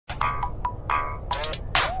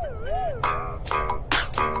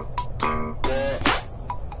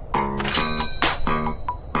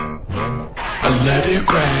let it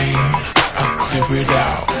rain, I clear it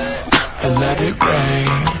out. I let it rain,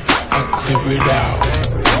 I clear it out.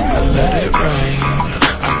 I let it rain,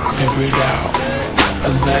 I clear it out. I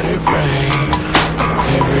let it rain, I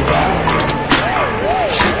clear it out.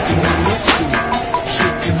 Chicken noodle soup,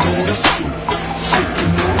 chicken noodle soup, chicken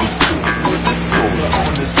noodle soup with the soda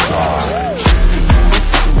on the side. Chicken noodle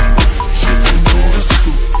soup, chicken noodle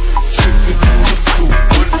soup, chicken noodle soup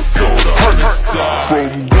with the soda on the side.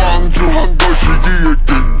 From Gwangju 한것이 이해돼.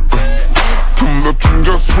 나 진짜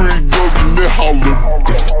스윗거든 내 할렘.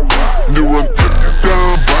 누런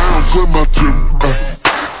down bounce in my gym.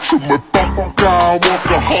 정말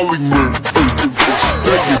빡까워가 할링맨.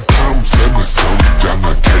 내게 밤 새면 성장한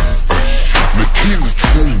케이스. 내 키는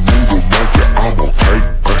충무로 먹게 I'm okay.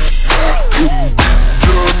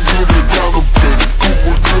 금전들을 가는 배, 꿈을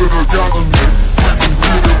들어가는 내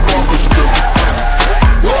꿈들을 막을 step.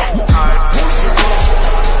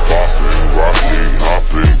 Popping, rocking,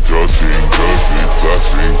 hopping, touching,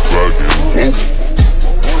 blessing, flagging, whoop.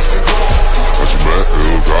 마지막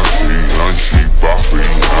일다시 한시 바삐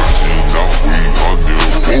한시 나위 언니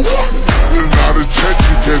whoop. 나를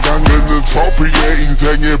채찍에 담그는 트로피에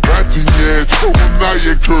인생의 배팅에 좋은 나의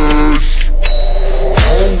curse.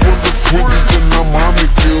 Home with the twinnies and I'm on the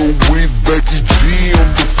deal with Becky G on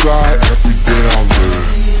the side. Every day I live.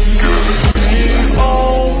 We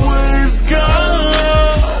always got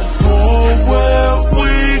love for where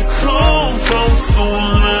we come from, so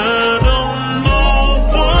let them know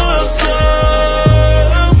what's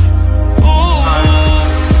up. Ooh.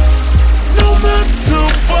 No matter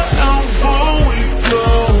wherever we go,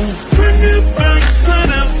 bring it back to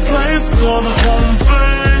this place called home,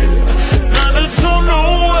 babe. Now that you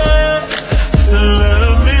know it,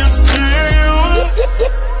 let me see you.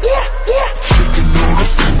 Chicken noodle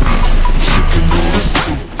soup, chicken noodle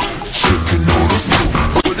soup, chicken noodle soup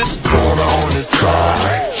with the soda on the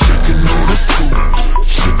side. Chicken noodle soup,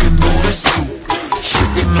 chicken noodle soup,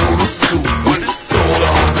 chicken noodle soup with the soda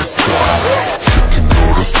on the side. Chicken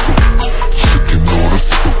noodle soup, chicken noodle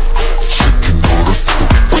soup, chicken noodle soup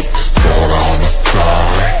with the soda on the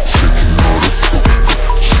side. Chicken noodle soup,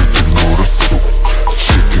 chicken noodle soup,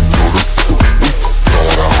 chicken noodle soup with the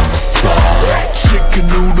soda on the side. Chicken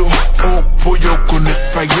noodle, oh pollo con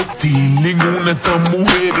espagueti. Ninguna de estas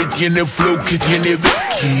mujeres tiene flow que tiene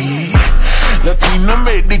Becky.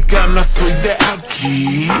 Latinoamericana soy de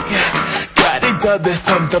aquí. Carita de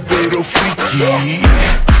santa pero friki.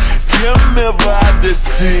 ¿Quién me va a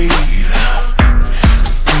decir?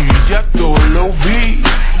 Si ya todo lo vi.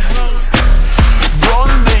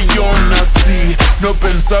 Donde yo nací, no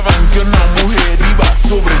pensaban que una mujer iba a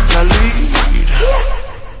sobresalir.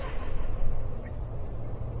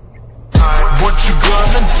 What you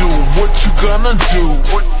gonna do? What you gonna do?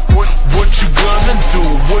 What you gonna do?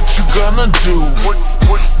 What you gonna do?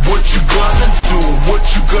 What you gonna do? What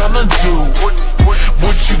you gonna do?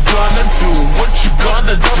 What you gonna do? What you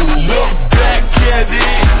gonna do? Look back at it,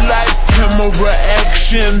 live camera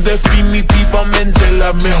action. Definitivamente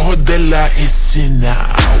la mejor de la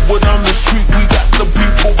escena. What on the street we got the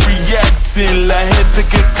people reacting. La gente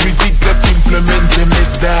que critica simplemente me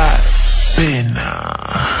da pena.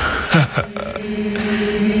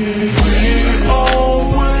 We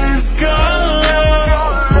always got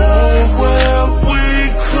love for where we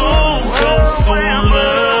come from, so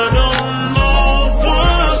let them know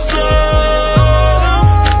what's up.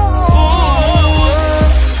 Ooh.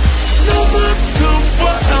 No matter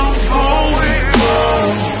wherever we go,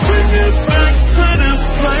 bring it back to this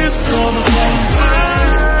place called home,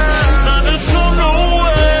 babe. Now that you know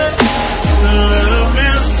it, let me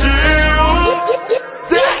see you.